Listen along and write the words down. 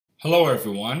Hello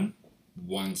everyone,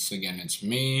 once again it's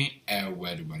me,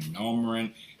 Edwin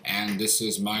Nomarin, and this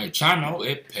is my channel,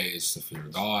 It Pays to Fear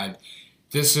God.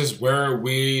 This is where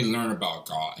we learn about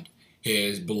God,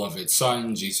 His beloved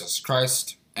Son, Jesus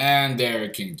Christ, and their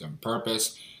kingdom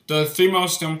purpose, the three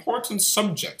most important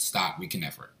subjects that we can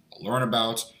ever learn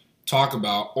about, talk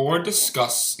about, or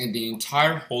discuss in the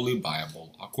entire Holy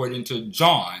Bible, according to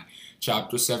John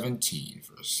chapter 17,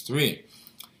 verse 3.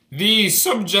 The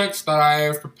subject that I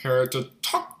have prepared to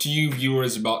talk to you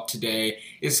viewers about today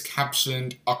is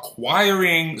captioned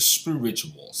Acquiring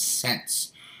Spiritual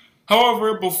Sense.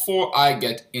 However, before I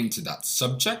get into that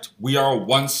subject, we are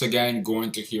once again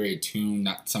going to hear a tune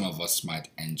that some of us might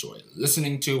enjoy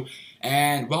listening to.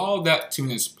 And while that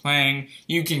tune is playing,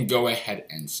 you can go ahead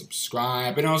and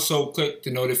subscribe and also click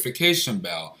the notification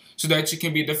bell so that you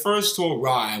can be the first to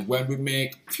arrive when we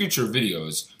make future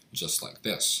videos just like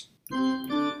this.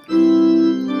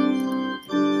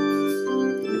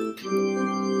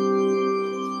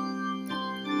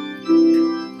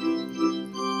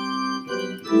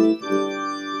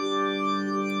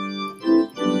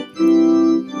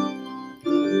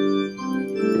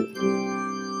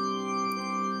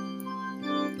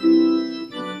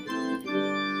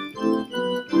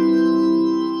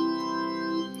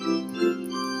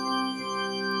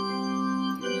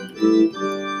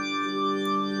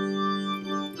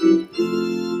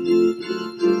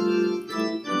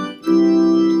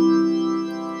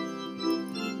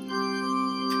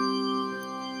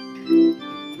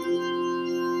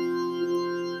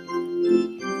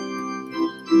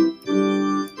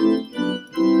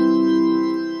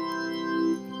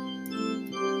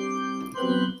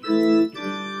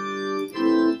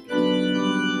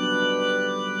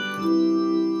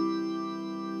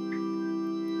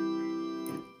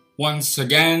 Once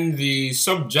again, the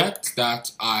subject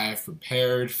that I've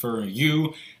prepared for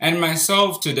you and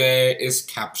myself today is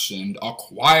captioned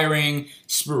Acquiring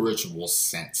Spiritual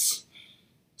Sense.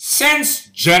 Sense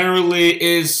generally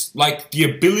is like the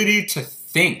ability to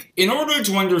think. In order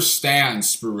to understand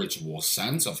spiritual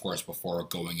sense, of course, before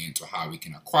going into how we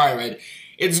can acquire it,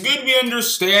 it's good we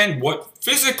understand what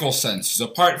physical sense is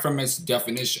apart from its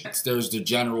definition. There's the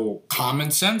general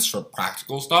common sense for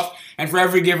practical stuff, and for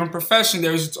every given profession,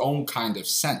 there's its own kind of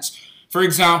sense. For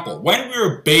example, when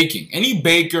we're baking, any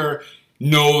baker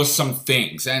knows some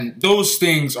things, and those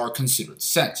things are considered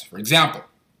sense. For example,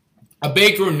 a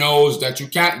baker knows that you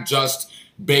can't just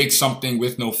bake something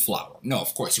with no flour. No,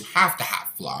 of course, you have to have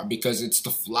flour because it's the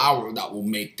flour that will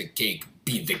make the cake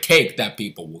be the cake that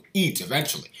people will eat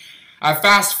eventually. A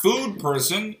fast food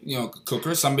person,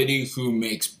 cooker, somebody who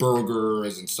makes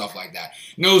burgers and stuff like that,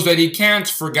 knows that he can't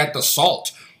forget the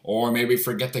salt or maybe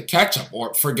forget the ketchup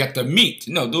or forget the meat.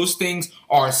 No, those things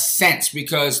are sense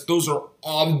because those are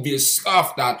obvious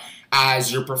stuff that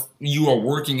as you are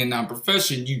working in that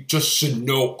profession, you just should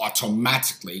know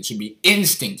automatically. It should be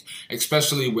instinct,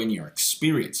 especially when you're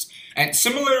experienced. And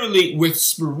similarly, with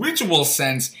spiritual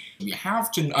sense, we have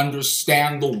to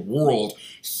understand the world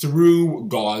through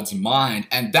God's mind,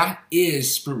 and that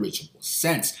is spiritual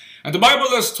sense. And the Bible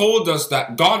has told us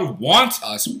that God wants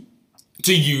us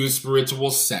to use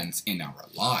spiritual sense in our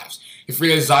lives. If we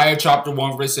read Isaiah chapter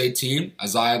 1 verse 18,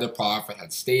 Isaiah the prophet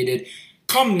had stated,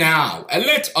 "Come now, and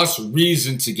let us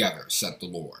reason together, said the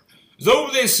Lord. Though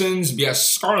their sins be as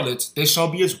scarlet, they shall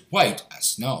be as white as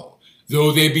snow.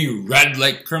 Though they be red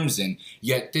like crimson,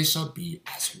 yet they shall be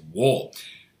as wool."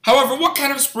 However, what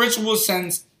kind of spiritual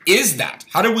sense is that?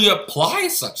 How do we apply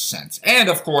such sense? And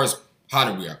of course,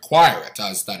 how do we acquire it,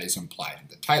 as that is implied in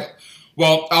the title?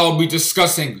 Well, I'll be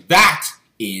discussing that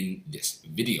in this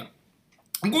video.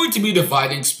 I'm going to be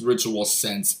dividing spiritual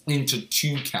sense into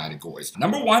two categories.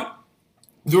 Number one,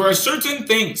 there are certain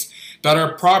things that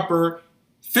are proper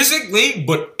physically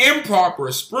but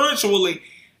improper spiritually.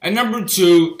 And number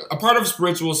two, a part of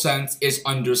spiritual sense is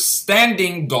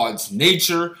understanding God's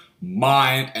nature,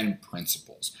 mind, and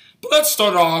principles. But let's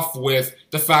start off with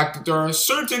the fact that there are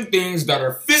certain things that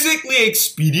are physically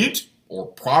expedient or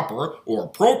proper or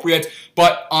appropriate,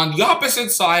 but on the opposite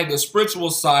side, the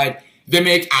spiritual side, they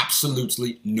make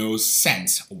absolutely no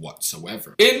sense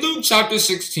whatsoever. In Luke chapter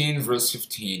 16, verse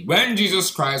 15, when Jesus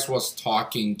Christ was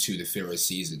talking to the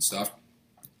Pharisees and stuff,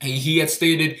 he had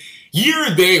stated, "Ye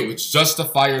are they which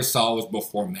justify yourselves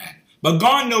before men, but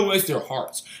God knoweth your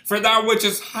hearts. For that which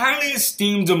is highly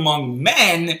esteemed among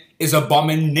men is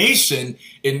abomination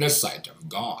in the sight of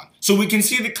God." So we can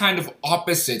see the kind of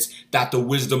opposites that the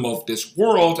wisdom of this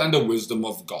world and the wisdom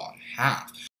of God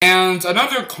have. And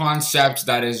another concept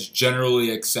that is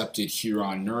generally accepted here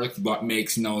on earth but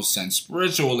makes no sense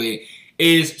spiritually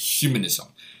is humanism.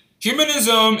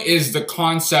 Humanism is the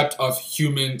concept of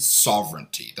human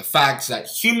sovereignty. The fact that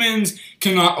humans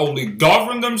can not only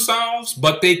govern themselves,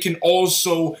 but they can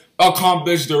also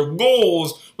accomplish their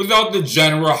goals without the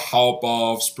general help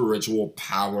of spiritual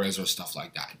powers or stuff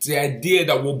like that. It's the idea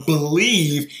that we'll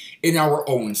believe in our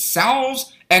own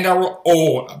selves and our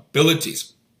own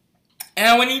abilities.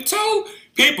 And when you tell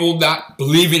people that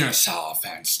believe in yourself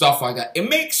and stuff like that, it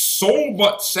makes so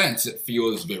much sense. It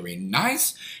feels very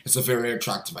nice. It's a very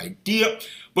attractive idea.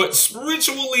 But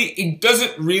spiritually, it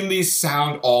doesn't really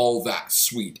sound all that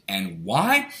sweet. And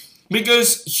why?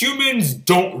 Because humans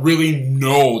don't really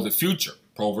know the future.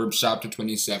 Proverbs chapter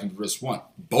 27 verse 1.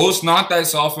 Boast not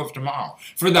thyself of tomorrow,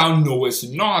 for thou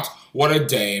knowest not what a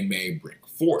day may bring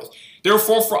forth.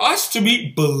 Therefore, for us to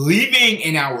be believing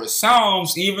in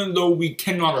ourselves, even though we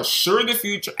cannot assure the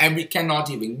future and we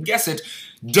cannot even guess it,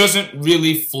 doesn't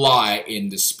really fly in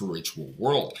the spiritual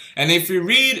world. And if you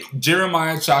read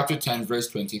Jeremiah chapter 10 verse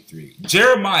 23,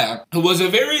 Jeremiah, who was a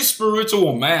very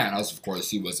spiritual man, as of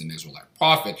course he was an Israelite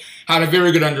prophet, had a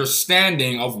very good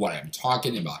understanding of what I'm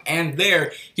talking about. And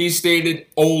there he stated,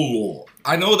 O Lord,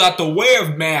 I know that the way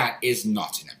of man is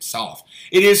not in himself.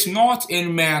 It is not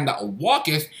in man that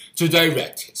walketh to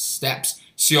direct his steps.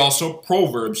 See also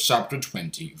Proverbs chapter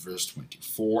 20 verse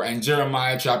 24 and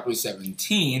Jeremiah chapter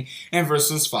 17 and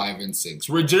verses 5 and 6,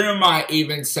 where Jeremiah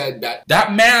even said that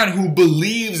that man who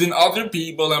believes in other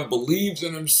people and believes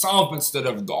in himself instead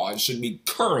of God should be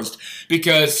cursed,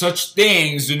 because such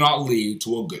things do not lead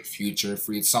to a good future.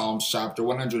 Read Psalms chapter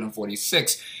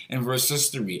 146 and verses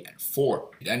 3 and 4.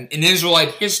 And in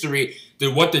Israelite history,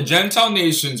 what the Gentile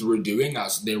nations were doing,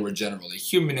 as they were generally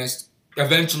humanist,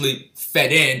 eventually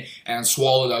fed in and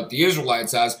swallowed out the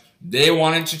Israelites, as they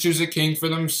wanted to choose a king for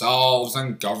themselves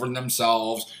and govern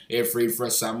themselves. If read 1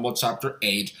 Samuel chapter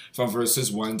 8 from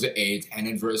verses 1 to 8 and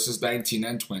in verses 19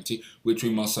 and 20, which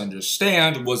we must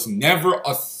understand was never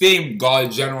a thing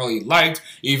God generally liked,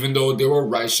 even though they were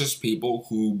righteous people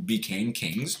who became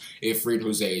kings. If read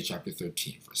Hosea chapter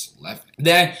 13 verse 11.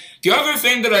 Then the other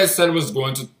thing that I said I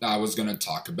was going to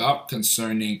talk about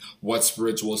concerning what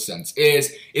spiritual sense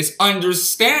is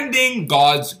understanding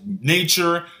God's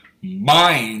nature,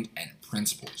 mind, and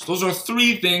principles. Those are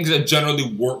three things that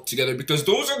generally work together, because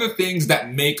those are the things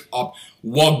that make up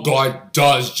what God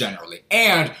does generally.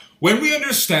 And when we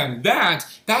understand that,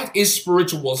 that is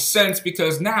spiritual sense,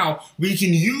 because now we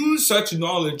can use such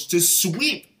knowledge to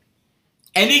sweep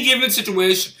any given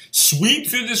situation, sweep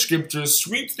through the scriptures,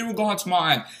 sweep through God's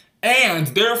mind, and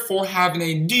therefore have an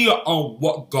idea on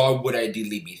what God would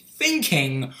ideally be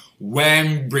thinking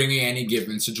when bringing any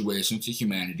given situation to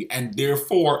humanity, and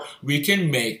therefore we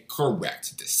can make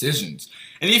correct decisions.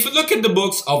 And if you look at the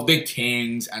books of the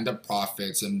kings and the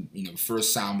prophets and 1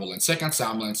 Samuel and 2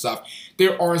 Samuel and stuff,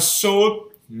 there are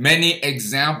so many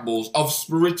examples of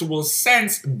spiritual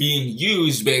sense being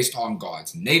used based on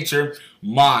God's nature,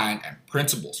 mind, and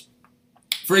principles.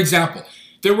 For example,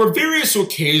 there were various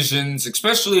occasions,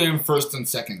 especially in 1 and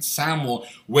 2 Samuel,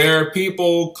 where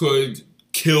people could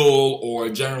kill or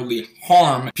generally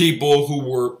harm people who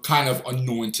were kind of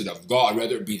anointed of God,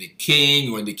 whether it be the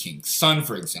king or the king's son,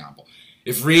 for example.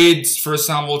 If read 1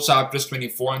 Samuel chapters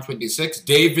 24 and 26,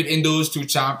 David in those two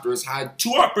chapters had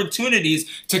two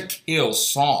opportunities to kill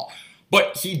Saul,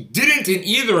 but he didn't in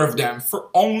either of them for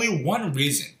only one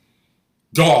reason.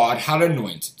 God had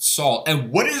anointed Saul.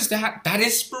 And what is that? That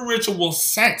is spiritual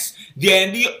sense. The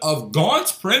idea of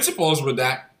God's principles were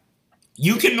that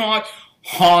you cannot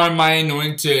harm my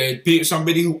anointed,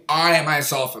 somebody who I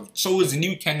myself have chosen.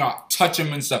 You cannot touch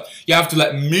him and stuff. You have to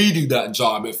let me do that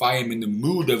job if I am in the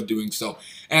mood of doing so.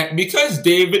 And because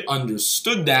David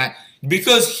understood that,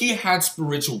 because he had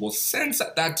spiritual sense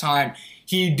at that time,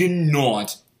 he did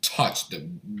not touch the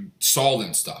Saul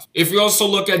and stuff. If we also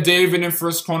look at David in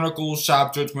 1 Chronicles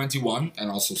chapter 21 and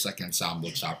also 2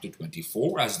 Samuel chapter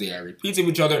 24, as they are repeating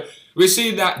each other, we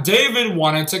see that David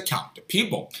wanted to count the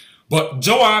people. But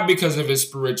Joab, because of his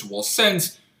spiritual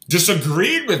sense,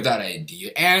 disagreed with that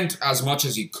idea, and as much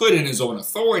as he could in his own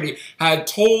authority, had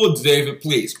told David,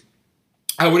 please,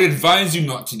 I would advise you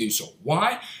not to do so.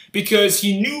 Why? Because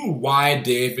he knew why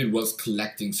David was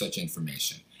collecting such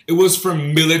information. It was for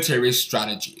military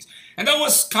strategies. And that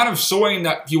was kind of showing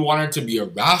that he wanted to be a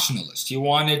rationalist. He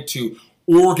wanted to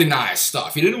organize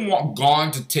stuff. He didn't want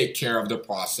God to take care of the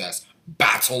process,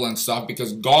 battle and stuff,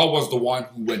 because God was the one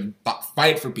who would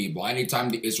fight for people anytime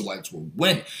the Israelites would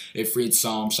win. If read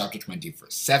Psalm chapter 20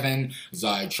 verse 7,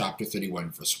 Isaiah chapter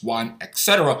 31 verse 1,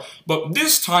 etc. But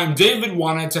this time David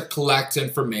wanted to collect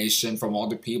information from all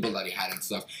the people that he had and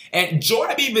stuff. And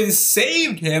Joab even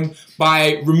saved him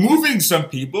by removing some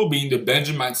people, being the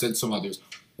Benjamites and some others,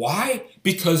 Why?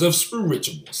 Because of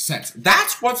spiritual sense.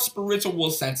 That's what spiritual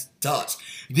sense does.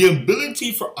 The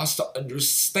ability for us to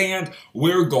understand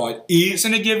where God is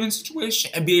in a given situation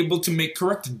and be able to make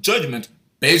correct judgment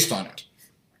based on it.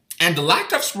 And the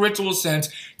lack of spiritual sense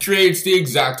creates the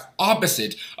exact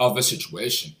opposite of a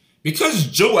situation. Because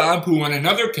Joab, who in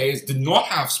another case did not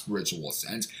have spiritual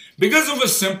sense, because of a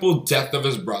simple death of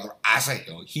his brother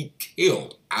Asahel, he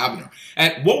killed Abner.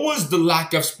 And what was the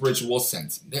lack of spiritual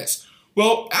sense in this?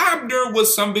 Well, Abner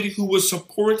was somebody who was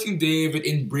supporting David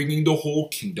in bringing the whole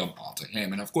kingdom onto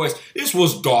him. And of course, this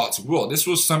was God's will. This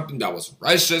was something that was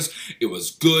righteous. It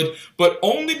was good. But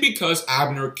only because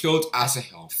Abner killed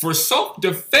Asahel for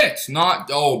self-defense. Not,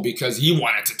 because he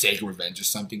wanted to take revenge or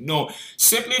something. No,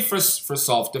 simply for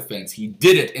self-defense. He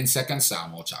did it in 2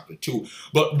 Samuel chapter 2.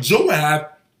 But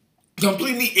Joab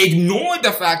completely ignored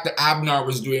the fact that Abner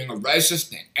was doing a righteous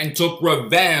thing and took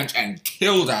revenge and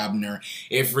killed Abner.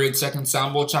 If you read 2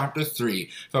 Samuel chapter 3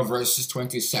 from verses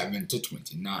 27 to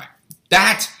 29.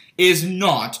 That is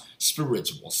not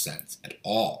spiritual sense at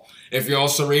all. If you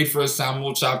also read 1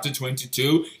 Samuel chapter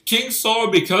 22, King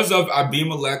Saul, because of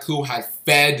Abimelech, who had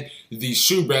fed the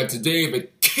shewbread to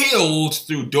David, killed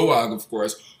through Doeg, of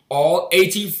course, all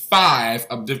 85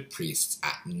 of the priests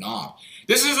at Nob.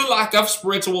 This is a lack of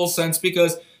spiritual sense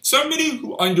because somebody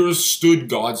who understood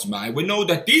God's mind would know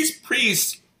that these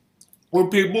priests were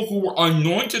people who were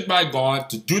anointed by God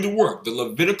to do the work. The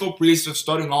Levitical priests are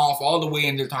starting off all the way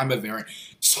in the time of Aaron.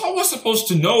 Saul was supposed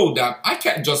to know that I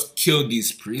can't just kill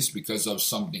these priests because of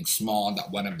something small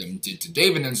that one of them did to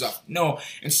David and stuff. No,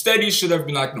 instead he should have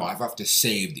been like, no, I have to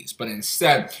save these. But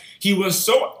instead, he was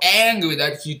so angry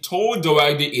that he told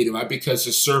Doeg the Edomite, because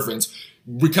his servants,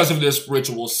 because of their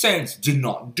spiritual sense, did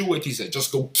not do it. He said,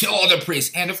 just go kill all the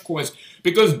priests. And of course,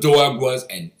 because Doeg was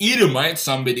an Edomite,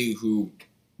 somebody who,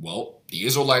 well, the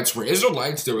Israelites were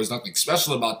Israelites, there was nothing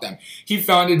special about them, he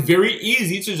found it very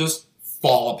easy to just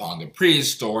fall upon the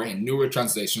priests, or in newer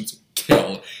translations,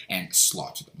 kill and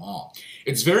slaughter them all.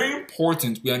 It's very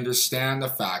important we understand the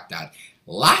fact that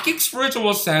lacking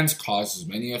spiritual sense causes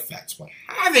many effects, but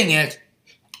having it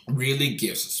really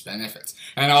gives us benefits.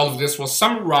 And all of this was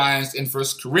summarized in 1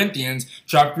 Corinthians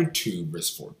chapter 2, verse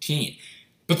 14.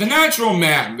 But the natural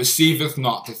man receiveth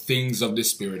not the things of the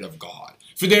Spirit of God,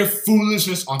 for they are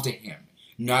foolishness unto him.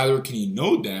 Neither can he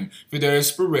know them, for they are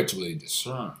spiritually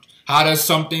discerned. How does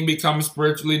something become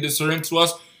spiritually discerned to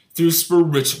us? Through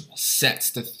spiritual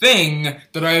sense, the thing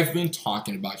that I have been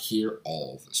talking about here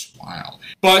all this while.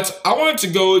 But I want to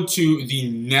go to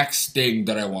the next thing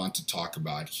that I want to talk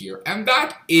about here, and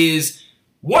that is,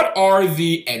 what are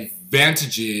the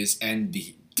advantages and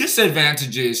the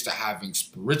disadvantages to having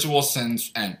spiritual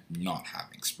sense and not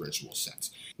having spiritual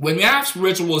sense? When we have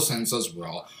spiritual sense as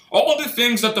well, all the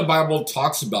things that the Bible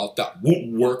talks about that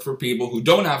won't work for people who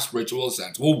don't have spiritual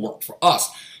sense will work for us.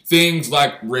 Things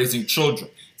like raising children,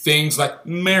 things like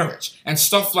marriage, and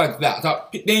stuff like that,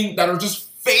 that are just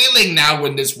failing now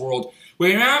in this world. When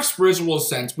we have spiritual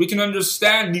sense, we can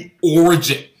understand the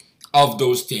origin of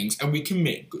those things, and we can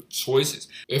make good choices.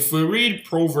 If we read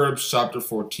Proverbs chapter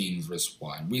 14, verse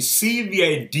 1, we see the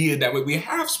idea that when we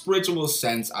have spiritual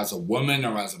sense as a woman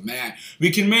or as a man,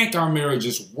 we can make our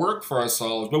marriages work for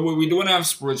ourselves, but when we don't have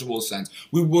spiritual sense,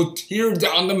 we will tear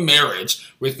down the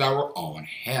marriage with our own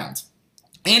hands.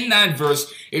 In that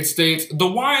verse, it states, the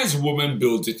wise woman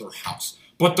buildeth her house,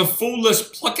 but the foolish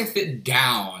plucketh it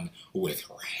down with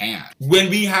her hand. When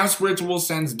we have spiritual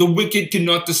sense, the wicked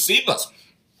cannot deceive us.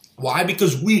 Why?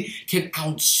 Because we can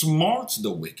outsmart the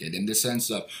wicked, in the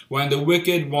sense of when the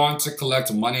wicked want to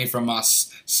collect money from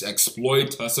us,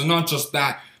 exploit us, and not just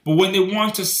that, but when they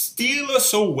want to steal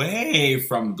us away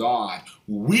from God,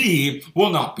 we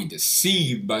will not be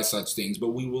deceived by such things, but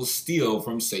we will steal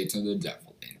from Satan the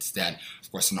devil instead.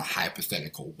 Of course, in a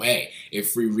hypothetical way.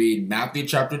 If we read Matthew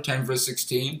chapter 10, verse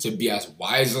 16, to be as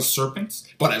wise as serpents,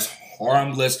 but as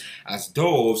harmless as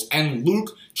doves, and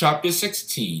Luke chapter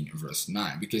 16, verse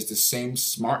 9, because the same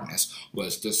smartness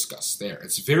was discussed there.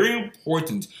 It's very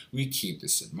important we keep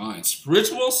this in mind.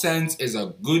 Spiritual sense is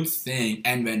a good thing,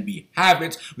 and when we have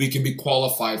it, we can be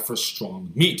qualified for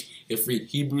strong meat. If we read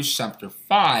Hebrews chapter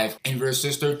 5 and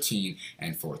verses 13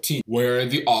 and 14, where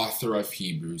the author of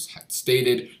Hebrews had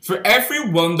stated, for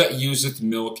everyone that useth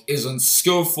milk is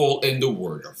unskillful in the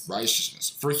word of righteousness,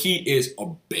 for he is a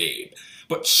babe.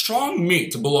 But strong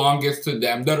meat belongeth to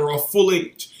them that are of full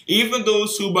age, even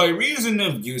those who by reason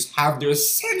of use have their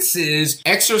senses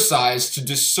exercised to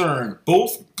discern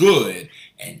both good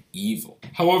and evil.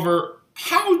 However,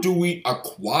 how do we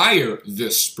acquire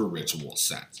this spiritual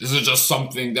sense? Is it just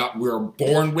something that we're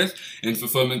born with in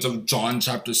fulfillment of John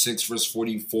chapter 6 verse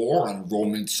 44 and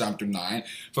Romans chapter 9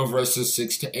 from verses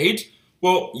 6 to 8?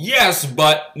 Well, yes,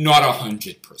 but not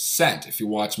 100%. If you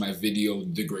watch my video,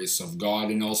 The Grace of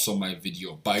God, and also my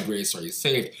video, By Grace Are You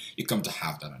Saved, you come to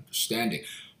have that understanding.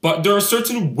 But there are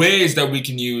certain ways that we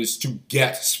can use to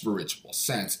get spiritual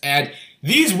sense. And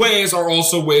these ways are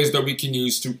also ways that we can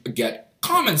use to get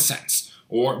common sense,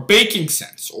 or baking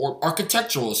sense, or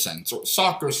architectural sense, or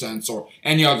soccer sense, or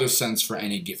any other sense for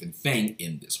any given thing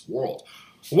in this world.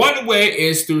 One way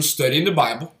is through studying the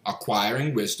Bible,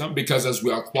 acquiring wisdom, because as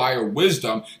we acquire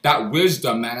wisdom, that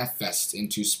wisdom manifests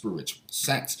into spiritual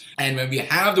sense. And when we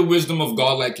have the wisdom of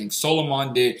God like King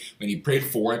Solomon did when he prayed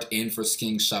for it in 1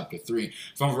 Kings chapter 3,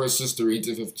 from verses 3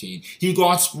 to 15, he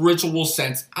got spiritual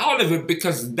sense out of it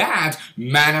because that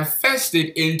manifested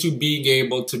into being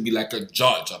able to be like a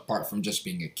judge apart from just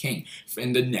being a king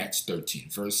in the next 13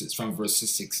 verses, from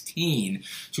verses 16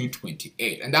 to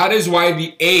 28. And that is why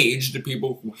the aged, the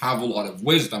people who have a lot of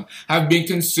wisdom, have been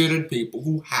considered people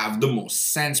who have the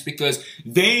most sense, because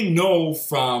they know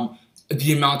from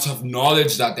the amount of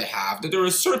knowledge that they have that there are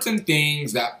certain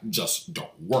things that just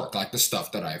don't work, like the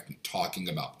stuff that I've been talking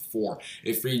about before.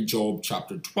 If we read Job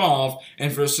chapter 12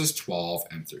 and verses 12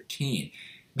 and 13.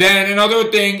 Then another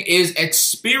thing is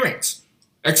experience.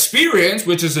 Experience,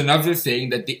 which is another thing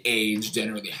that the aged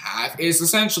generally have, is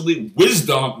essentially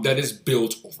wisdom that is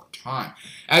built over time.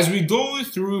 As we go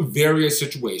through various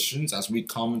situations, as we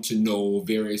come to know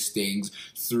various things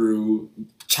through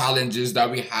challenges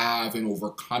that we have and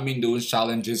overcoming those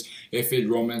challenges, if in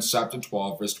Romans chapter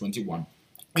 12 verse 21,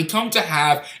 we come to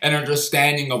have an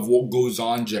understanding of what goes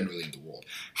on generally in the world,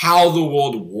 how the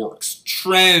world works,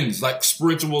 trends like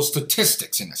spiritual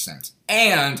statistics in a sense.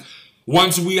 And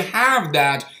once we have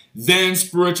that, then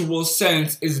spiritual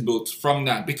sense is built from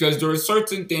that, because there are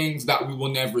certain things that we will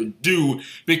never do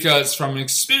because from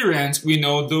experience we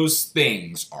know those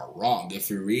things are wrong. If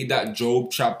we read that Job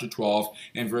chapter 12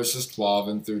 and verses 12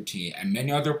 and 13 and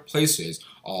many other places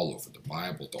all over the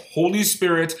Bible, the Holy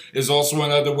Spirit is also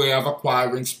another way of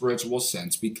acquiring spiritual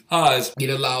sense because it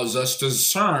allows us to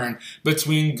discern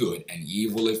between good and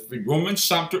evil. If we read Romans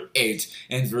chapter 8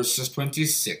 and verses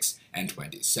 26 and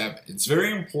 27. It's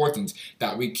very important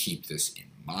that we keep this in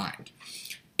mind.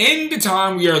 In the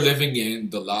time we are living in,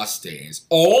 the last days,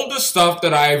 all the stuff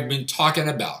that I've been talking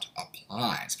about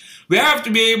applies. We have to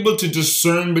be able to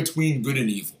discern between good and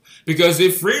evil. Because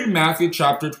if we read Matthew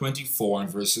chapter 24 and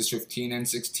verses 15 and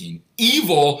 16,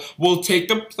 evil will take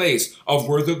the place of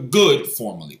where the good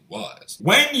formerly was.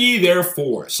 When ye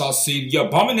therefore shall see the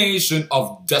abomination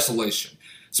of desolation,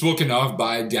 spoken of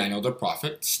by Daniel the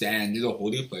prophet, stand in the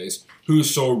holy place,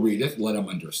 whoso readeth, let him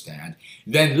understand.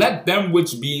 Then let them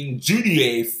which be in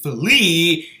Judea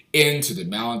flee into the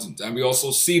mountains. And we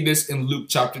also see this in Luke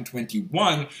chapter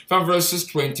 21, from verses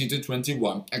 20 to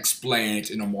 21, explained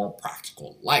in a more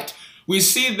practical light. We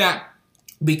see that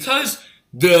because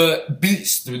the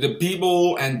beast, the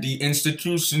people and the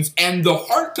institutions and the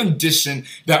heart condition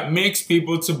that makes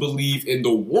people to believe in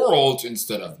the world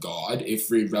instead of God, if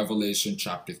we read Revelation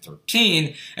chapter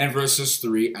 13 and verses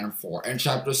 3 and 4 and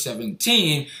chapter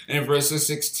 17 and verses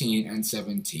 16 and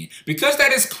 17. Because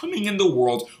that is coming in the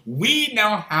world, we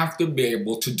now have to be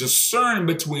able to discern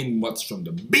between what's from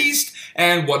the beast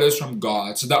and what is from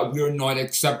God, so that we are not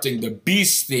accepting the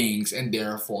beast things and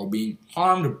therefore being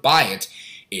harmed by it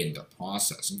in the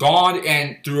process. God,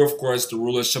 and through, of course, the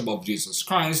rulership of Jesus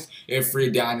Christ, if we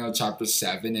read Daniel chapter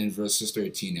 7 and verses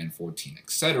 13 and 14,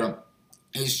 etc.,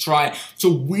 is try to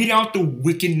weed out the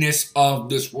wickedness of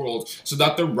this world so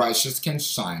that the righteous can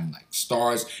shine like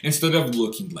stars instead of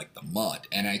looking like the mud.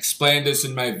 And I explained this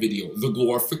in my video, The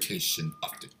Glorification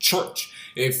of the Church.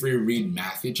 If we read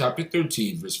Matthew chapter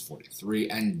 13 verse 43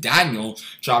 and Daniel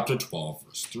chapter 12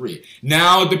 verse 3.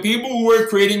 Now the people who are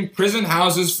creating prison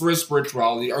houses for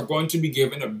spirituality are going to be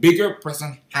given a bigger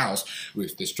prison house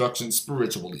with destruction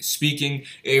spiritually speaking.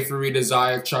 If we read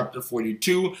Isaiah chapter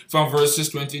 42 from verses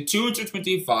 22 to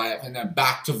 25 and then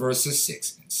back to verses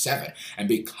 6 and 7. And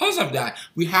because of that,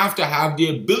 we have to have the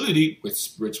ability with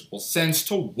spiritual sense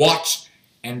to watch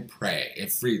and pray.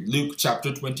 If we read Luke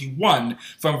chapter 21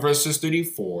 from verses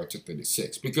 34 to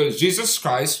 36, because Jesus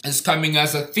Christ is coming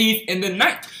as a thief in the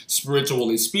night,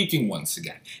 spiritually speaking once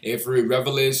again. If we read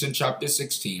Revelation chapter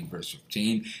 16 verse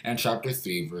 15 and chapter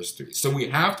 3 verse 3. So we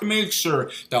have to make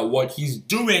sure that what he's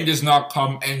doing does not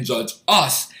come and judge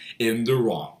us in the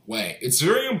wrong way. It's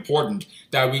very important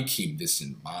that we keep this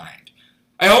in mind.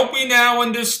 I hope we now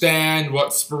understand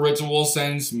what spiritual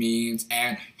sense means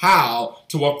and how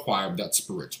to acquire that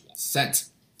spiritual sense.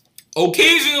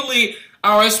 Occasionally,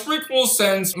 our spiritual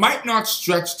sense might not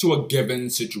stretch to a given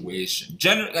situation.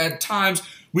 At times,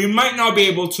 we might not be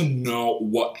able to know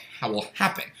what will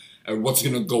happen, or what's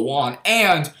going to go on,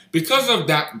 and because of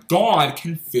that, God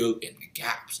can fill in the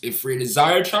gaps. If we read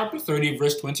Isaiah chapter 30,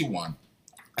 verse 21,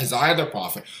 Isaiah the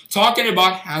prophet, talking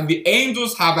about how the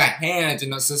angels have a hand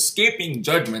in us escaping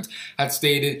judgment, had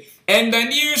stated, "And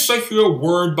thine ears shall hear a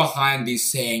word behind thee,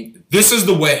 saying, This is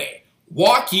the way,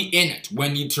 walk ye in it,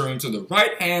 when ye turn to the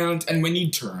right hand, and when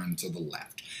ye turn to the left."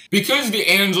 Because the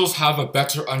angels have a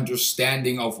better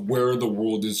understanding of where the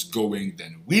world is going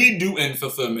than we do in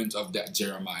fulfillment of that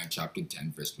Jeremiah chapter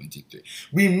 10 verse 23.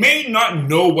 We may not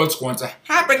know what's going to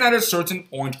happen at a certain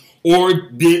point or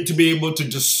to be able to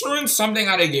discern something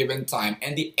at a given time,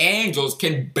 and the angels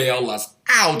can bail us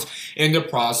out in the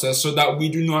process so that we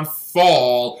do not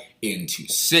fall into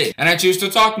sin. And I choose to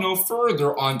talk no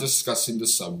further on discussing the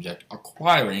subject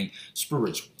acquiring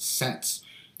spiritual sense.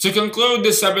 To conclude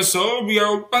this episode, we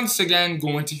are once again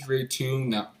going to hear a tune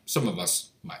that some of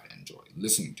us might enjoy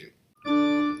listening to.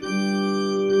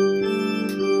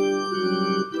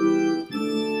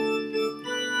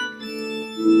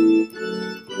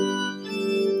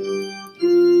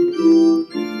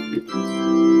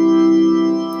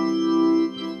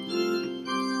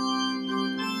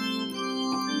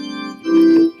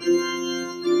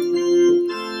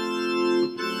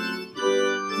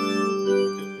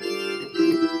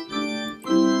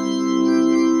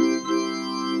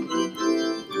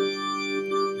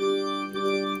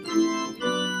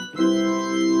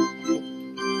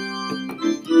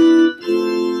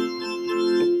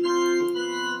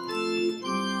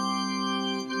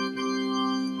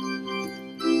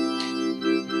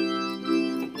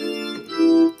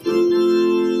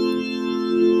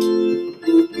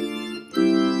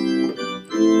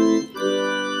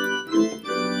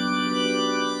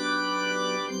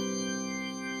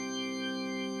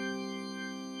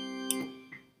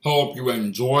 Hope you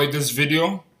enjoyed this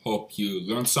video. Hope you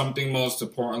learned something. Most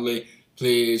importantly,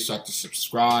 please try to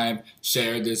subscribe,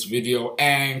 share this video,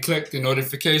 and click the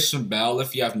notification bell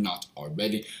if you have not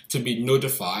already to be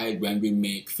notified when we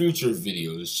make future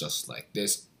videos just like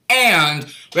this. And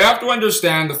we have to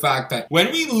understand the fact that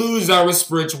when we lose our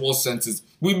spiritual senses,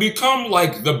 we become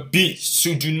like the beasts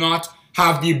who do not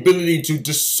have the ability to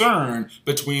discern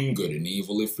between good and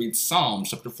evil. If we read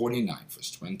Psalms chapter 49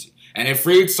 verse 20. And if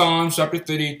we read Psalms chapter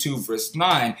 32 verse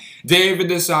 9, David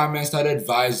the psalmist had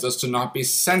advised us to not be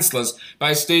senseless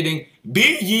by stating,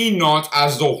 "Be ye not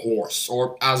as the horse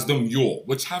or as the mule,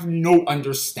 which have no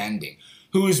understanding,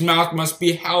 whose mouth must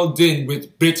be held in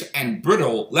with bit and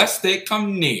bridle, lest they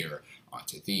come near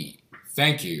unto thee."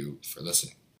 Thank you for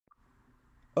listening.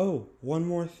 Oh, one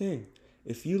more thing.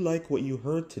 If you like what you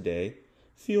heard today,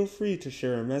 feel free to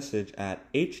share a message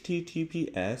at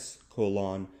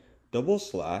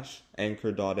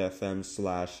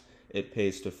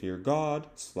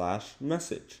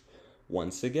https://anchor.fm/itpaystofeargod/message.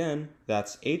 Once again,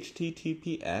 that's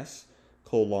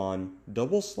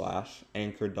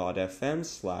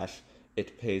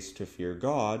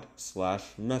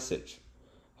https://anchor.fm/itpaystofeargod/message.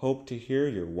 Hope to hear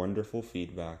your wonderful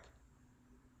feedback.